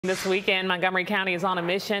This weekend, Montgomery County is on a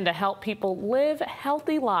mission to help people live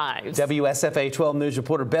healthy lives. WSFA 12 News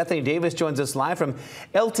reporter Bethany Davis joins us live from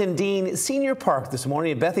Elton Dean Senior Park this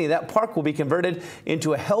morning. And Bethany, that park will be converted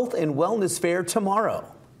into a health and wellness fair tomorrow.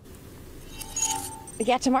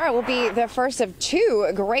 Yeah, tomorrow will be the first of two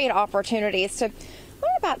great opportunities to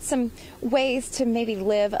learn about some ways to maybe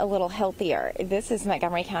live a little healthier. This is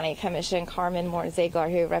Montgomery County Commissioner Carmen Moore-Ziegler,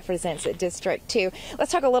 who represents District 2.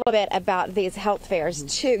 Let's talk a little bit about these health fairs,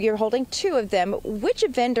 too. You're holding two of them. Which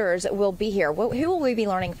vendors will be here? Who will we be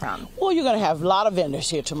learning from? Well, you're going to have a lot of vendors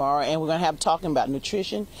here tomorrow, and we're going to have talking about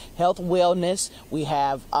nutrition, health, wellness. We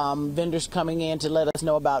have vendors coming in to let us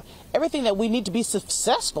know about everything that we need to be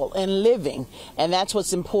successful in living, and that's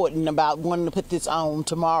what's important about wanting to put this on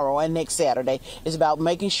tomorrow and next Saturday, is about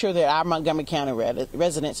making sure that our Montgomery County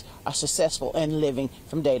residents are successful in living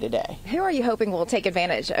from day to day. Who are you hoping will take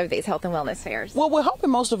advantage of these health and wellness fairs? Well, we're hoping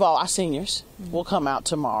most of all our seniors will come out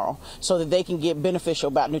tomorrow so that they can get beneficial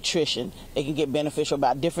about nutrition. They can get beneficial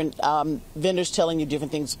about different vendors telling you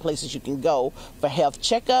different things, places you can go for health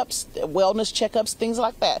checkups, wellness checkups, things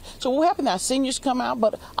like that. So we're hoping our seniors come out,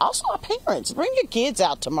 but also our parents. Bring your kids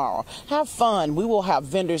out tomorrow. Have fun. We will have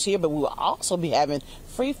vendors here, but we will also be having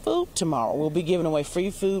free food tomorrow. We'll be giving away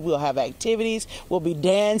free food. We'll have activities. We'll be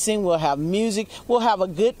dancing. We'll have music. We'll have a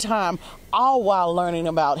good time, all while learning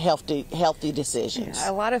about healthy decisions.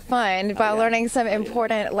 Yeah, a lot of fun by learning some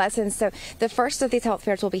important lessons. So the first of these health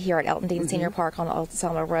fairs will be here at Elton Dean Senior Park on Old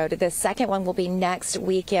Selma Road. The second one will be next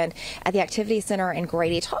weekend at the Activity Center in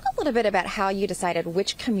Grady. Talk a little bit about how you decided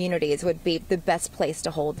which communities would be the best place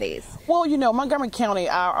to hold these. Well, you know, Montgomery County,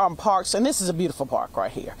 our parks, and this is a beautiful park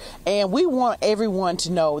right here, and we want everyone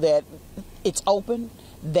to know that it's open,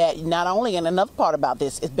 that not only, and another part about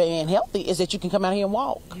this is being healthy, is that you can come out here and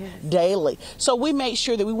walk daily. So we make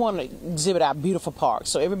sure that we want to exhibit our beautiful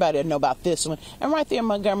parks so everybody will know about this one. And right there in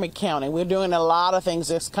Montgomery County, we're doing a lot of things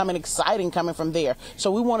that's exciting coming from there.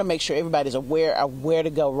 So we want to make sure everybody's aware of where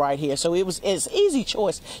to go right here. So it's easy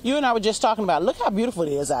choice. You and I were just talking about, look how beautiful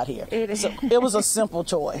it is out here. So it was a simple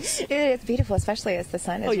choice. It is beautiful, especially as the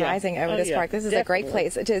sun is rising over this park. This is a great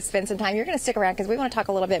place to spend some time. You're going to stick around because we want to talk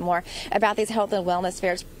a little bit more about these health and wellness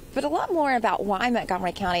fairs, but a lot more about why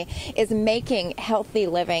Montgomery County is making healthy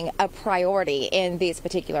living a priority in these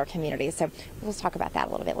particular communities. So we'll talk about that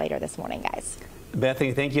a little bit later this morning, guys.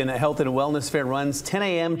 Bethany, thank you. And the Health and Wellness Fair runs 10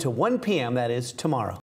 a.m. to 1 p.m. That is tomorrow.